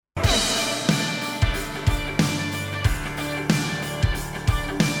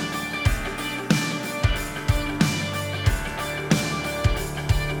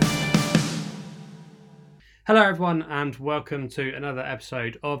Hello, everyone, and welcome to another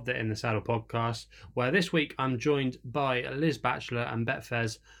episode of the In the Saddle podcast, where this week I'm joined by Liz Batchelor and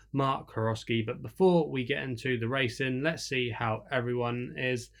Betfair's Mark Horosky. But before we get into the racing, let's see how everyone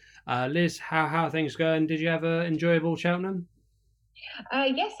is. Liz, how are things going? Did you have an enjoyable Cheltenham?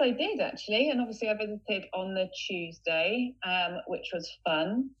 Yes, I did actually, and obviously I visited on the Tuesday, which was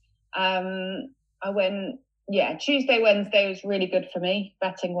fun. I went, Tuesday, Wednesday was really good for me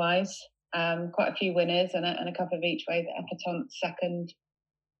betting wise. Quite a few winners and a couple of each way. The Epatante second,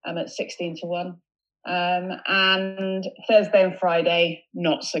 at 16-1, and Thursday and Friday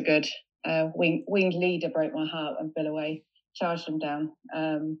not so good. Winged Leader broke my heart when Billaway charged them down.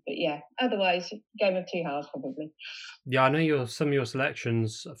 But yeah, otherwise game of two halves probably. Yeah, I know some of your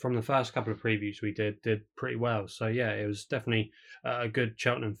selections from the first couple of previews we did pretty well. So yeah, it was definitely a good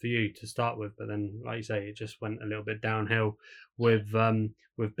Cheltenham for you to start with. But then, like you say, it just went a little bit downhill with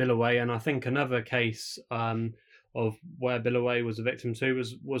Billaway, and I think another case of where Billaway was a victim to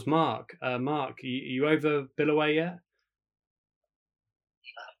was Mark. Mark, you over Billaway yet?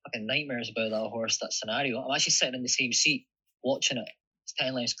 Fucking nightmares about that horse, that scenario. I'm actually sitting in the same seat watching it. It's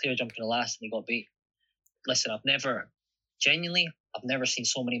 10 lengths clear jumping the last and he got beat. Listen, I've never seen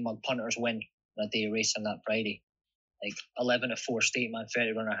so many mug punters win on a day of racing that Friday. Like 11-4 state man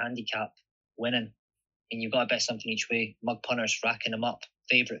 30 runner handicap winning. And you've got to bet something each way. Mug punters racking them up.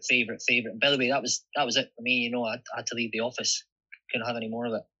 Favourite. And by the way, that was it for me. I had to leave the office. Couldn't have any more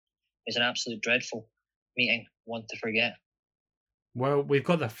of it. It was an absolute dreadful meeting. One to forget. Well, we've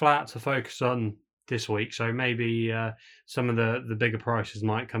got the flat to focus on this week, so maybe some of the bigger prices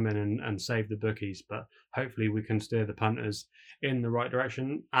might come in and save the bookies, but hopefully we can steer the punters in the right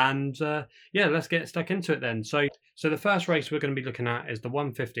direction. And let's get stuck into it then. So the first race we're going to be looking at is the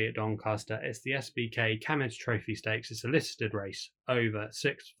 150 at Doncaster. It's the SBK Camage Trophy Stakes. It's a listed race over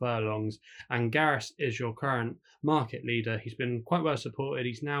 6 furlongs, and Garris is your current market leader. He's been quite well supported.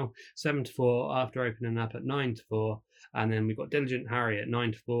 He's now 7-4 after opening up at 9-4. And then we've got Diligent Harry at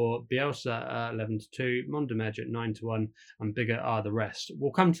 9-4, Bielsa at 11-2, Mondamedge at 9-1, and bigger are the rest.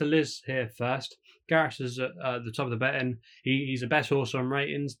 We'll come to Liz here first. Garris is at the top of the betting. He's a best horse on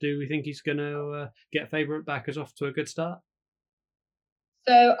ratings. Do we think he's going to get favourite backers off to a good start?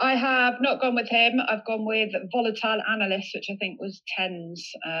 So I have not gone with him. I've gone with Volatile Analyst, which I think was 10s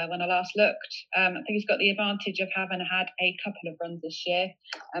when I last looked. I think he's got the advantage of having had a couple of runs this year.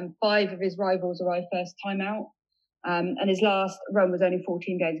 5 of his rivals arrived first time out. And his last run was only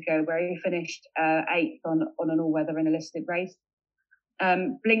 14 days ago, where he finished 8th on an all-weather in a listed race.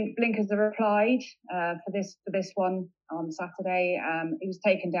 Blinkers have replied for this one on Saturday. He was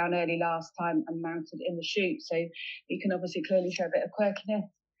taken down early last time and mounted in the chute, so he can obviously clearly show a bit of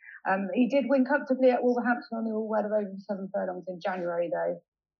quirkiness. He did win comfortably at Wolverhampton on the all-weather over 7 furlongs in January, though.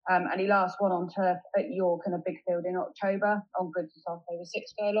 And he last won on turf at York in a big field in October on good stuff over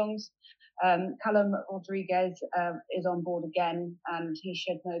 6 furlongs. Callum Rodriguez is on board again, and he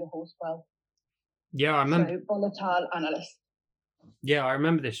should know the horse well. Yeah, I remember. So, Volatile Analyst. Yeah, I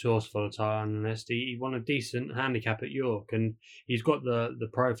remember this horse, Volatile Analyst. He won a decent handicap at York, and he's got the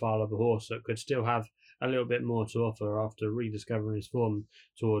profile of a horse that could still have a little bit more to offer after rediscovering his form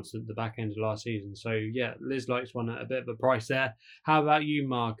towards the back end of last season. So, yeah, Liz likes one at a bit of a price there. How about you,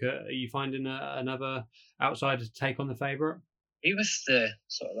 Mark? Are you finding another outsider to take on the favourite? With the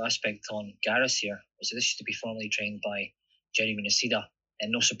sort of aspect on Garris here, so this used to be formerly trained by Jerry Noceda,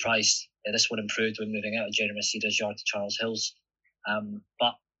 and no surprise this one improved when moving out of Jerry Noceda's yard to Charles Hills. But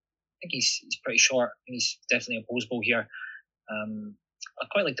I think he's pretty short. I think he's definitely opposable here. I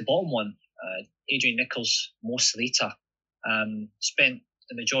quite like the bottom one, Adrian Nichols, Mo Salita. Spent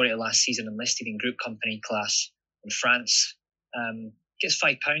the majority of last season enlisted in group company class in France. Gets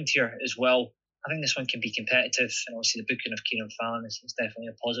 £5 here as well. I think this one can be competitive, and obviously the booking of Kieran Fallon is definitely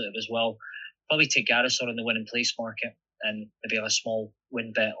a positive as well. Probably take Garris on in the winning place market and maybe have a small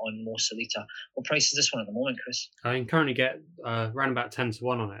win bet on Mo Salita. What price is this one at the moment, Chris? I can currently get around about 10-1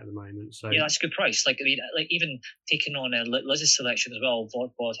 on it at the moment. So yeah, that's a good price. Like even taking on Liz's selection as well,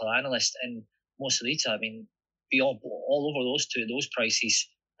 Volatile Analyst and Mo Salita. I mean, be all over those prices.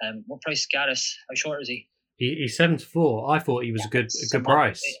 What price is Garris? How short is he? He's 7-4. I thought he was a good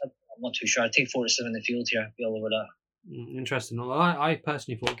price. I'm not too sure. I'd take 4-7 in the field here. Be all over that. Interesting. I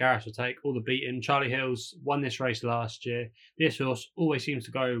personally thought Garris would take all the beating. Charlie Hills won this race last year. This horse always seems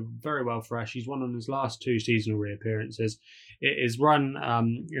to go very well fresh. He's won on his last 2 seasonal reappearances. It is run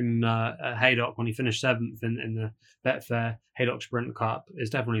in Haydock when he finished 7th in the Betfair Haydock Sprint Cup. Is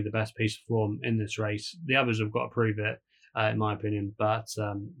definitely the best piece of form in this race. The others have got to prove it. In my opinion, but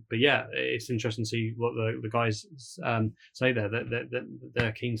yeah, it's interesting to see what the guys say there that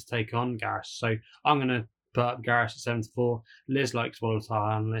they're keen to take on Garris. So I'm going to put up Gareth at 7 to 4. Liz likes Volatile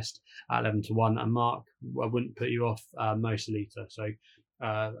Analyst at 11 to 1, and Mark, I wouldn't put you off Mo Salita. So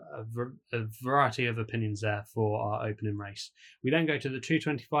a variety of opinions there for our opening race. We then go to the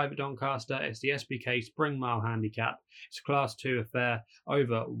 225 at Doncaster. It's the SBK Spring Mile Handicap. It's a Class 2 affair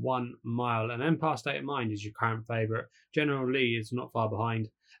over 1 mile. And Empire State of Mind is your current favourite. General Lee is not far behind.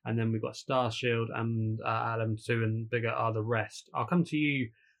 And then we've got Star Shield and 11 to 2, and bigger are the rest. I'll come to you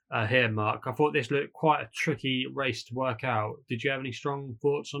here, Mark. I thought this looked quite a tricky race to work out. Did you have any strong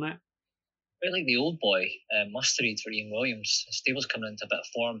thoughts on it? Quite like the old boy, Mustard for Ian Williams. Stable's coming into a bit of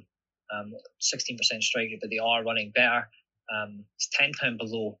form. 16% strike rate, but they are running better. It's £10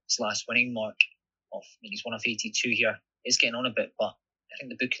 below his last winning mark. He's one of 82 here. It's getting on a bit, but I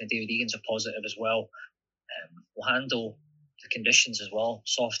think the booking of David Egan's are positive as well. We'll handle the conditions as well.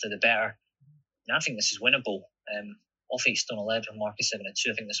 Softer the better. And I think this is winnable. Off 8 stone 11, Marcus 7 and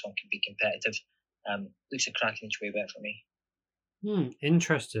 2. I think this one can be competitive. Looks a cracking each way bet for me.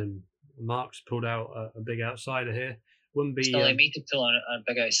 Interesting. Mark's pulled out a big outsider here. Wouldn't be. It's not like me to pull on a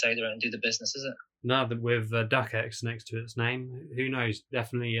big outsider and do the business, is it? No, with Duck X next to its name. Who knows?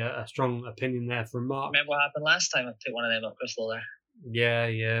 Definitely a strong opinion there from Mark. Remember what happened last time I put one of them up Crystal there?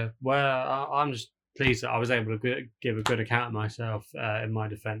 Yeah. Well, I'm just pleased that I was able to give a good account of myself in my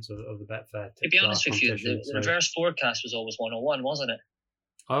defence of the Betfair. To be honest with you, the reverse forecast was always 101, wasn't it?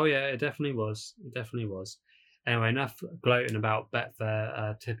 Oh yeah, it definitely was. Anyway, enough gloating about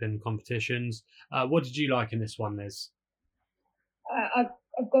Betfair tipping competitions. What did you like in this one, Liz?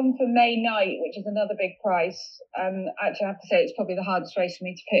 I've gone for May Night, which is another big price. Actually, I have to say it's probably the hardest race for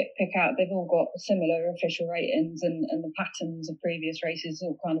me to pick out. They've all got similar official ratings, and the patterns of previous races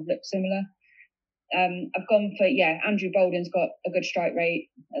all kind of look similar. I've gone for Andrew Bolden's got a good strike rate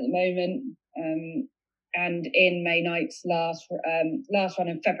at the moment, and in May Night's last run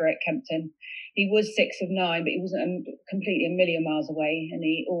in February at Kempton, he was 6 of 9, but he wasn't completely a million miles away, and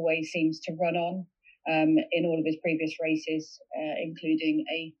he always seems to run on in all of his previous races, including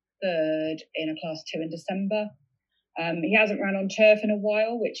a third in a Class 2 in December. He hasn't ran on turf in a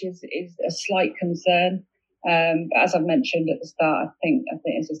while, which is a slight concern. But as I've mentioned at the start, I think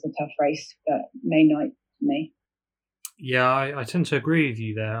this is a tough race, but May Night for me. Yeah, I tend to agree with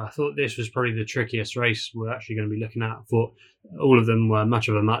you there. I thought this was probably the trickiest race we're actually going to be looking at. I thought all of them were much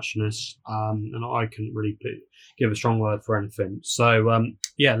of a muchness, and I couldn't really give a strong word for anything. So,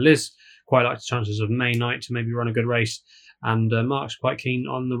 Liz quite liked the chances of May Night to maybe run a good race, and Mark's quite keen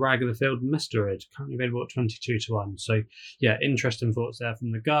on the Rag of the Field Mr. Id, currently available at 22 to 1. So, interesting thoughts there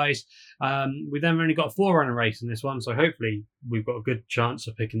from the guys. We then only got a 4-runner race in this one, so hopefully we've got a good chance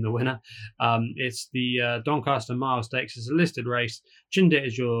of picking the winner. It's the Doncaster Mile Stakes. It's a listed race. Chindit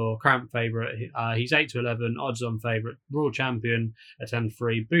is your current favourite. He's 8 to 11, odds-on favourite. Royal Champion at 10 to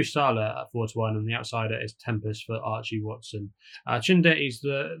 3. Boostala at 4 to 1, and the outsider is Tempest for Archie Watson. Chindit is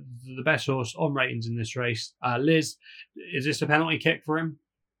the best horse on ratings in this race. Liz, is this a penalty kick for him?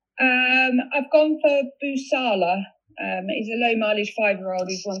 I've gone for Boostala. He's a low mileage 5-year-old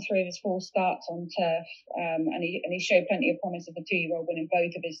who's won 3 of his 4 starts on turf, and he showed plenty of promise of a 2-year-old winning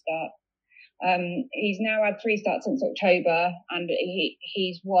both of his starts. He's now had 3 starts since October, and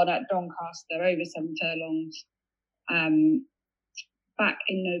he's won at Doncaster over 7 furlongs back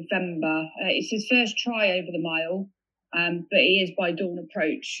in November. It's his first try over the mile, but he is by dawn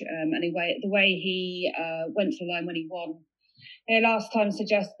approach. Anyway, the way he went to the line when he won last time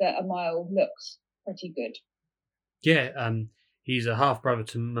suggests that a mile looks pretty good. Yeah, he's a half brother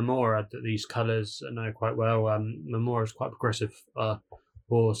to Memora that these colours know quite well. Memora is quite a progressive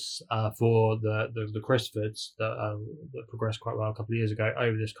horse for the Crisfords that progressed quite well a couple of years ago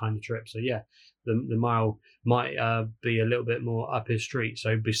over this kind of trip. So the mile might be a little bit more up his street.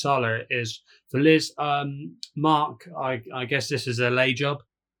 So Boostala is for Liz. Mark, I guess this is a lay job.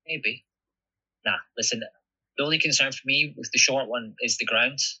 Maybe. Nah, listen. The only concern for me with the short one is the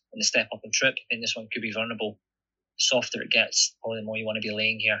ground and the step up and trip. I think this one could be vulnerable. The softer it gets, probably the more you want to be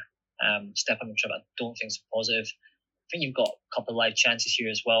laying here. Step up and trip, I don't think it's positive. I think you've got a couple of live chances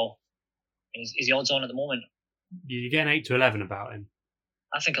here as well. Is the odds on at the moment? You're getting 8 to 11 about him.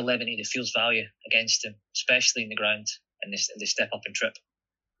 I think 11 either feels value against him, especially in the ground and the step up and trip.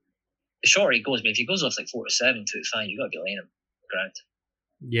 The shorter he goes, if he goes off like 4 to 7, 2 to 5, you've got to be laying him on the ground.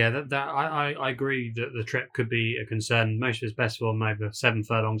 Yeah, I agree that the trip could be a concern. Most of his best form over 7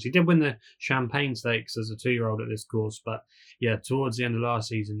 furlongs. He did win the Champagne Stakes as a 2-year-old at this course, but towards the end of last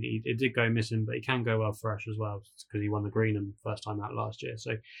season, it did go missing, but he can go well fresh as well because he won the Greenham first time out last year.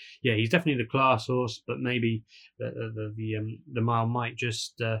 So, he's definitely the class horse, but maybe the mile might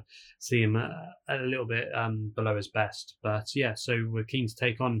just see him a little bit below his best. But so we're keen to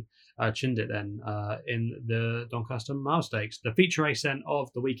take on chinned it then in the Doncaster Mile Stakes. The feature race then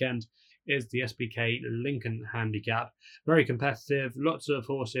of the weekend is the SBK Lincoln Handicap. Very competitive, lots of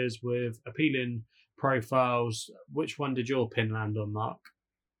horses with appealing profiles. Which one did your pin land on, Mark?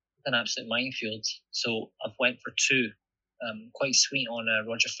 An absolute minefield. So I've went for two. Quite sweet on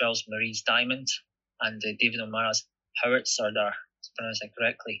Roger Fell's Marie's Diamond and David O'Mara's Howard Sardar, to pronounce that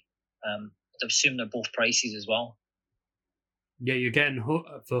correctly. I assume they're both prices as well. Yeah, you're getting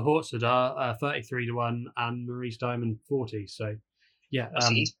for Hortsadar 33-1 and Marie's Diamond 40. So, yeah.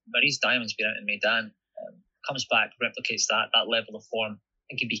 Marie's Diamond's been out in Maidan. Comes back, replicates that level of form. I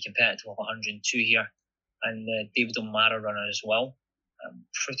think he'd be competitive with 102 here. And David O'Mara runner as well. I'm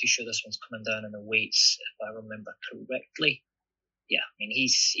pretty sure this one's coming down in the weights, if I remember correctly. Yeah, I mean,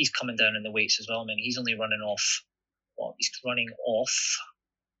 he's coming down in the weights as well. I mean, he's only running off, he's running off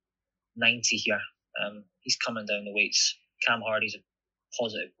 90 here. He's coming down the weights. Cam Hardy's a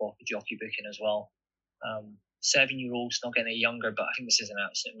positive jockey booking as well. 7-year-olds, not getting any younger, but I think this is an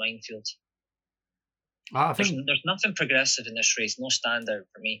absolute minefield. I think there's nothing progressive in this race, no standout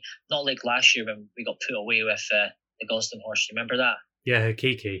for me. Not like last year when we got put away with the Gosden horse. You remember that? Yeah,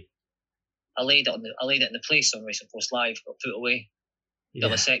 Hakiki. I laid it in the place on Racing Post Live, got put away. Yeah.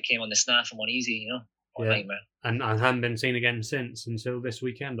 Delisette came on the snaff and won easy, What a nightmare. And hadn't been seen again since until this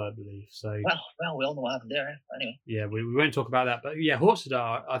weekend, I believe. So well, we all know what happened there. Anyway. Yeah, we won't talk about that, but yeah,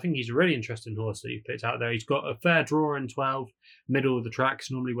 Hortsadar, I think he's a really interesting horse that you've picked out there. He's got a fair draw in 12, middle of the track's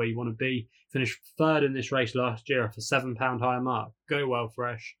normally where you want to be. Finished third in this race last year off a £7 higher mark. Go well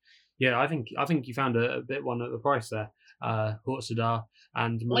fresh. Yeah, I think you found a bit one at the price there. Hortsadar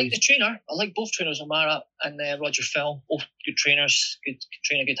and I like the trainer. I like both trainers, O'Mara and Roger Fell. Both good trainers, good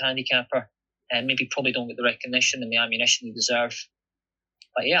trainer, good handicapper. And maybe probably don't get the recognition and the ammunition they deserve.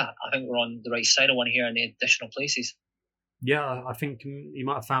 But yeah, I think we're on the right side of one here in the additional places. Yeah, I think you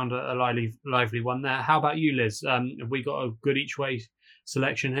might have found a lively one there. How about you, Liz? Have we got a good each way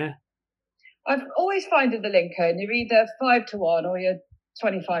selection here? I've always found in the Lincoln, you're either 5-1 or you're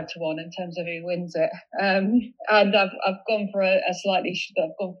 25-1 in terms of who wins it. And I've gone for I've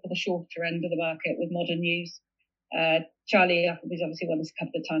gone for the shorter end of the market with Modern News. Charlie Appleby's obviously won this a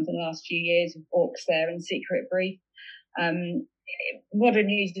couple of times in the last few years with Orcs there and Secret Brief. Modern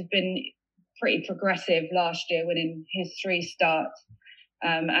News has been pretty progressive last year, winning his 3 starts.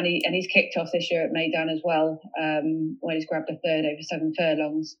 And he's kicked off this year at Maidan as well, when he's grabbed a third over 7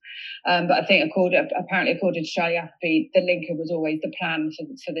 furlongs. But I think apparently according to Charlie Appleby, the Lincoln was always the plan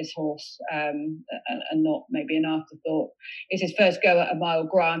for this horse, and not maybe an afterthought. It's his first go at a mile,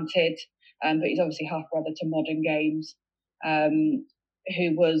 granted, but he's obviously half brother to Modern Games,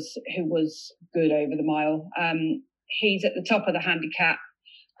 who was good over the mile. He's at the top of the handicap.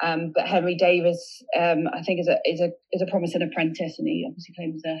 But Henry Davis, I think, is a promising apprentice, and he obviously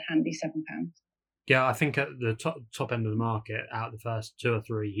claims a handy £7. Yeah, I think at the top end of the market, out of the first 2 or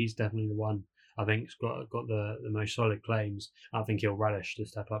 3, he's definitely the one. I think he's got the most solid claims. I think he'll relish to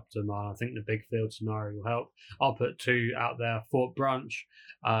step up to the mile. I think the big field scenario will help. I'll put 2 out there. Fort Branch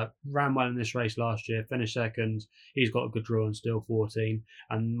ran well in this race last year, finished second. He's got a good draw and still 14.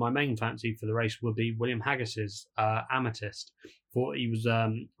 And my main fancy for the race would be William Haggis's Amethyst. Thought he was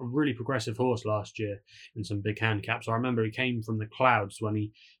a really progressive horse last year in some big handicaps. I remember he came from the clouds when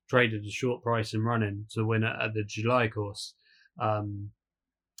he traded a short price in running to win at the July course in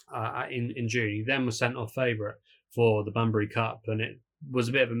June. He then was sent off favourite for the Bunbury Cup, and it was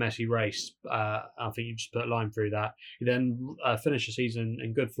a bit of a messy race. I think you just put a line through that. He then finished the season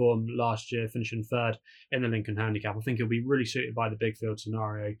in good form last year, finishing third in the Lincoln Handicap. I think he'll be really suited by the big field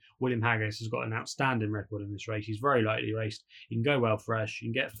scenario. William Haggis has got an outstanding record in this race. He's very lightly raced. He can go well fresh.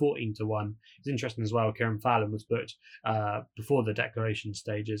 You can get 14-1. It's interesting as well. Kieran Fallon was booked before the declaration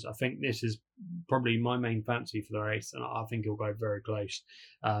stages. I think this is probably my main fancy for the race, and I think he'll go very close.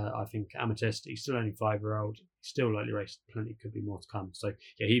 I think Amethyst, he's still only 5-year-old. Still lightly raced, plenty could be more to come. So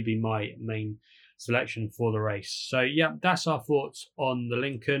yeah, he'd be my main selection for the race. So yeah, that's our thoughts on the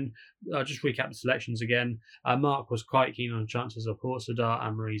Lincoln. Just recap the selections again. Mark was quite keen on the chances of Hortsadar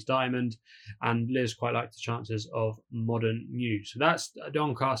and Marie's Diamond, and Liz quite liked the chances of Modern News. So that's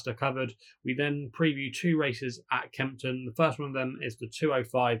Doncaster covered. We then preview 2 races at Kempton. The first one of them is the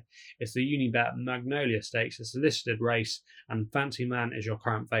 205. It's the Unibet Magnolia Stakes. It's a listed race, and Fancy Man is your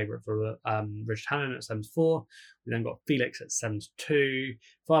current favourite for Richard Hannon at 7-4. We then got Felix at 7-2,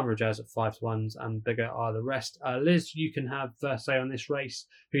 Father of Jazz at 5-1, and bigger are the rest. Liz, you can have first say on this race.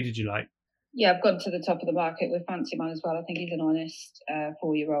 Who did you like? Yeah, I've gone to the top of the market with Fancy Man as well. I think he's an honest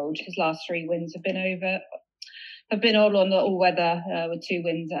 4-year-old. His last 3 wins have been over have been all on the all-weather with 2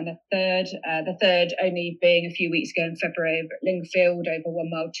 wins and a third. The third only being a few weeks ago in February over at Lingfield over 1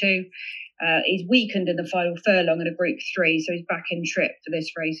 mile 2. He's weakened in the final furlong in a Group 3, so he's back in trip for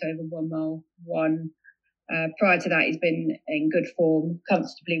this race over 1 mile 1. Prior to that, he's been in good form,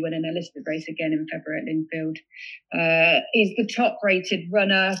 comfortably winning a listed race again in February at Lingfield. He's the top-rated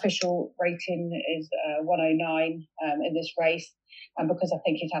runner. Official rating is 109 in this race. And because I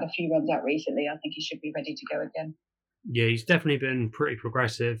think he's had a few runs out recently, I think he should be ready to go again. Yeah, he's definitely been pretty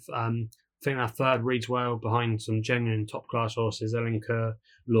progressive. I think that third reads well behind some genuine top-class horses, Ellen Kerr,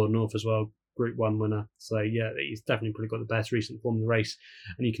 Lord North as well, Group 1 winner. So, yeah, he's definitely probably got the best recent form of the race.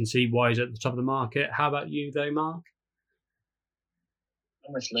 And you can see why he's at the top of the market. How about you, though, Mark?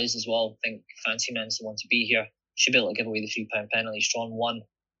 I'm with Liz as well. I think Fancy Man's the one to be here. Should be able to give away the £3 penalty. He's drawn 1.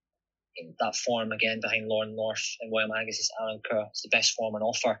 In that form again behind Lauren North and William Haggis' Alan Kerr. It's the best form on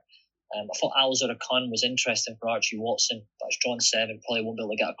offer. I thought Alzora Khan was interesting for Archie Watson, but it's drawn 7, probably won't be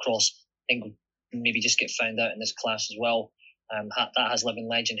able to get across. I think maybe just get found out in this class as well. That has Living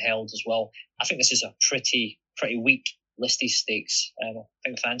Legend held as well. I think this is a pretty weak listed stakes. I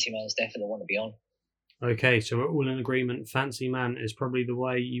think Fancy Man is definitely the one to be on. Okay, so we're all in agreement. Fancy Man is probably the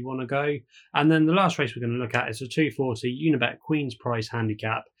way you want to go. And then the last race we're going to look at is a 240 Unibet Queen's Prize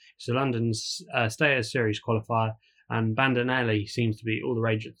Handicap. It's a London Stayers Series qualifier, and Bandinelli seems to be all the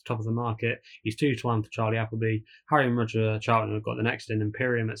rage at the top of the market. He's 2-1 for Charlie Appleby. Harry and Roger Charlton have got the next in.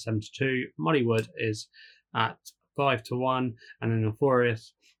 Imperium at 7-2. Mollywood is at 5-1, and then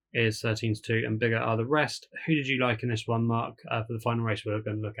Euphorious is 13-2, and bigger are the rest. Who did you like in this one, Mark, for the final race we're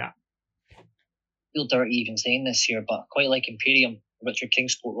going to look at? I feel dirty even saying this here, but quite like Imperium, Richard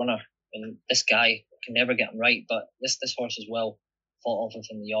Kingsport runner. And this guy can never get him right, but this horse as well. Fought off him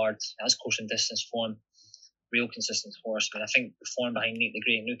from the yard, has course and distance form, real consistent horse. I mean, I think the form behind Neat the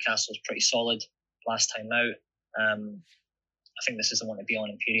Grey at Newcastle is pretty solid last time out. I think this is the one to be on.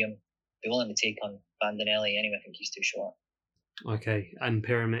 Imperium. Be willing to take on Bandinelli anyway. I think he's too short. Okay,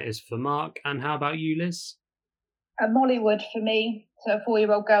 Imperium it is for Mark. And how about you, Liz? Mollywood for me. So a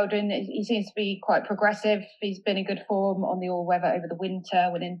 4-year-old gelding, he seems to be quite progressive. He's been in good form on the all-weather over the winter,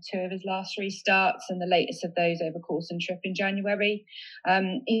 winning 2 of his last 3 starts, and the latest of those over course and trip in January.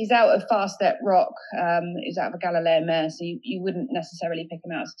 He's out of Fast Step Rock. He's out of a Galileo mare, so you wouldn't necessarily pick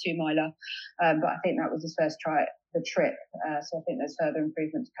him out as a 2-miler. But I think that was his first try at the trip, so I think there's further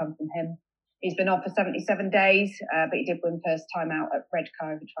improvement to come from him. He's been on for 77 days, but he did win first time out at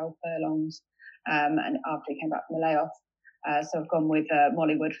Redcar over 12 furlongs. And after he came back from the layoff. So I've gone with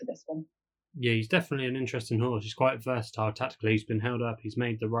Mollywood for this one. Yeah, he's definitely an interesting horse. He's quite versatile tactically. He's been held up. He's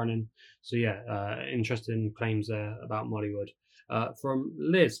made the running. So yeah, interesting claims there about Mollywood from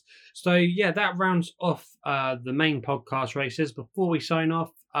Liz. So yeah, that rounds off the main podcast races. Before we sign off,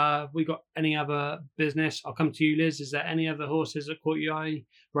 we got any other business? I'll come to you, Liz. Is there any other horses that caught your eye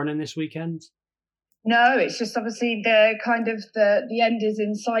running this weekend? No, it's just obviously the end is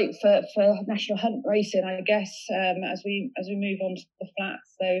in sight for National Hunt racing, I guess, as we move on to the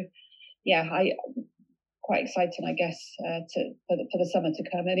flats. So yeah, quite exciting, I guess, for the summer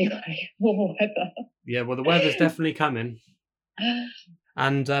to come anyway. Warmer weather. Yeah, well, the weather's definitely coming.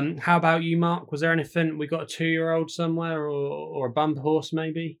 And how about you, Mark? Was there anything? We got a 2-year-old somewhere, or a bump horse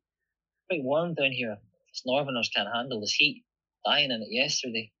maybe? Quite warm down here. Us Northerners can't handle this heat. Dying in it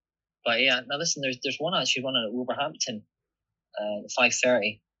yesterday. But yeah, now listen, there's one actually running at Wolverhampton,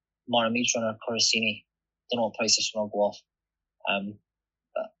 5:30. Mara Mead's runner, Corsini. Don't know what price this one will go off.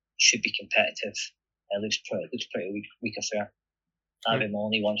 But should be competitive. It looks pretty weak affair. That'll be my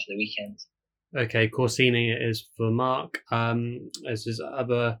only one for the weekend. Okay, Corsini is for Mark. This is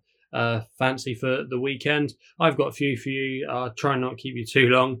other fancy for the weekend. I've got a few for you. I'll try and not keep you too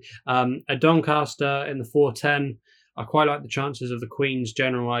long. A Doncaster in the 4:10. I quite like the chances of the Queen's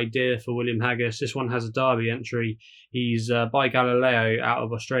General Idea for William Haggis. This one has a Derby entry. He's by Galileo out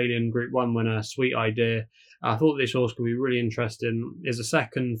of Australian Group 1 winner, Sweet Idea. I thought this horse could be really interesting. Is a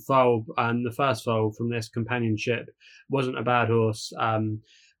second foal, and the first foal from this companionship wasn't a bad horse.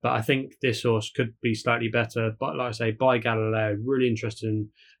 But I think this horse could be slightly better. But like I say, by Galileo, really interesting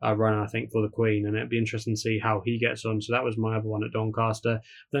runner, I think, for the Queen. And it'd be interesting to see how he gets on. So that was my other one at Doncaster.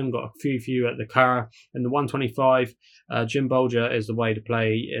 Then got a few at the Curragh. In the 125, Jim Bolger is the way to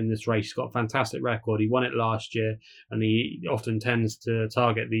play in this race. He's got a fantastic record. He won it last year. And he often tends to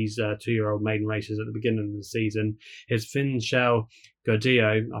target these 2-year-old maiden races at the beginning of the season. His Finchel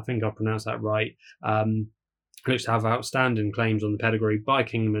Godillo, I think I pronounced that right, looks to have outstanding claims on the pedigree by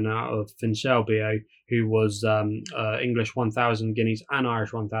Kingman out of Finchel Bio, who was English 1,000 guineas and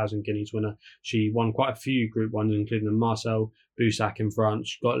Irish 1,000 guineas winner. She won quite a few Group 1s, including the Marcel Busak in front.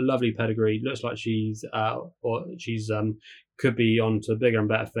 She's got a lovely pedigree. Looks like she's could be on to bigger and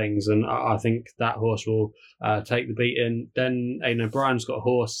better things, and I think that horse will take the beating. Then Aidan O'Brien's got a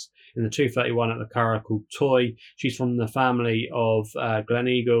horse in the 231 at the Curragh called Toy. She's from the family of Glen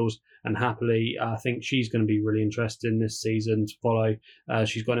Eagles, and happily, I think she's going to be really interesting this season to follow.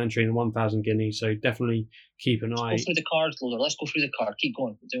 She's got an entry in the 1,000 guineas, so definitely keep an eye. Let's go through the card, Loader. Let's go through the card. Keep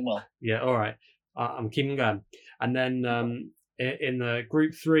going. We're doing well. Yeah, all right. I'm keeping going. And then in the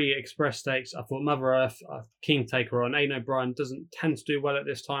Group 3 Express Stakes, I thought Mother Earth, keen to take her on. Aidan O'Brien doesn't tend to do well at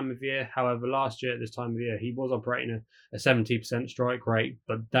this time of year. However, last year at this time of year, he was operating a 70% strike rate,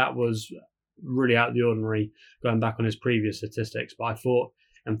 but that was really out of the ordinary going back on his previous statistics. But I thought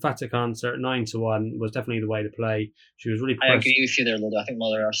Emphatic Answer at 9-1 was definitely the way to play. She was really I agree with you there, Loader. I think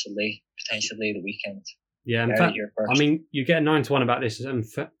Mother Earth will potentially lay the weekend. Yeah, in fact, I mean, you get a 9-1 about this.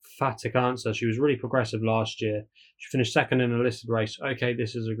 Emphatic Answer. She was really progressive last year. She finished second in a listed race. Okay,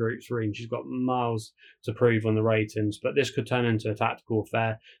 this is a Group 3, and she's got miles to prove on the ratings, but this could turn into a tactical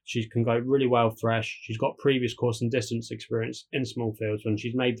affair. She can go really well fresh. She's got previous course and distance experience in small fields when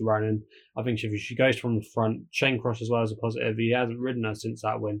she's made the run in. I think if she goes from the front, Shane Cross as well as a positive. He hasn't ridden her since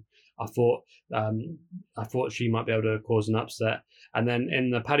that win. I thought she might be able to cause an upset. And then in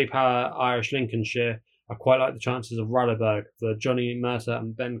the Paddy Power Irish Lincolnshire, I quite like the chances of Rudderberg for Johnny Mercer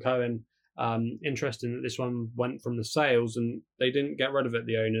and Ben Cohen. Interesting that this one went from the sales and they didn't get rid of it,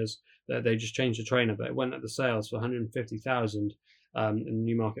 the owners. They just changed the trainer, but it went at the sales for 150,000 in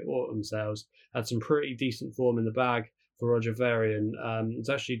Newmarket Autumn sales. Had some pretty decent form in the bag for Roger Varian. It's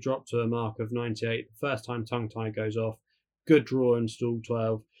actually dropped to a mark of 98. The first time tongue tie goes off. Good draw in stall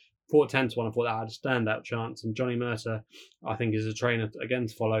 12. 4-10-1, I thought that had a standout chance. And Johnny Mercer, I think, is a trainer again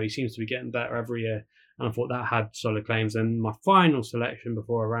to follow. He seems to be getting better every year. And I thought that had solid claims. And my final selection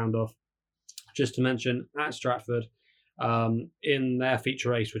before I round off, just to mention, at Stratford, in their feature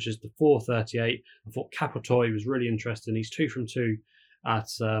race, which is the 4:38, I thought Capotoy was really interesting. He's 2 from 2 at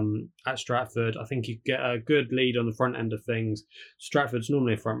Stratford. I think he could get a good lead on the front end of things. Stratford's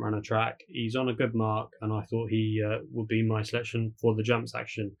normally a front runner track. He's on a good mark, and I thought he would be my selection for the jumps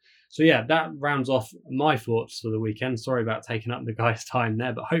action. So yeah, that rounds off my thoughts for the weekend. Sorry about taking up the guys' time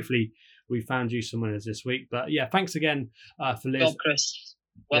there, but hopefully we found you some winners this week. But yeah, thanks again for Liz. Well, Chris.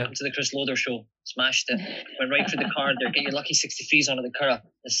 Welcome to the Chris Loader Show. Smashed it. Went right through the card there. Get your lucky 63s on at the Curragh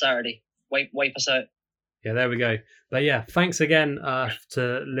this Saturday. Wipe us out. Yeah, there we go. But yeah, thanks again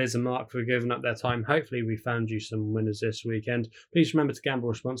to Liz and Mark for giving up their time. Hopefully we found you some winners this weekend. Please remember to gamble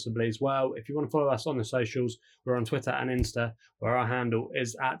responsibly as well. If you want to follow us on the socials, we're on Twitter and Insta, where our handle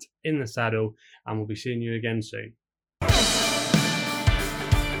is @InTheSaddle, and we'll be seeing you again soon.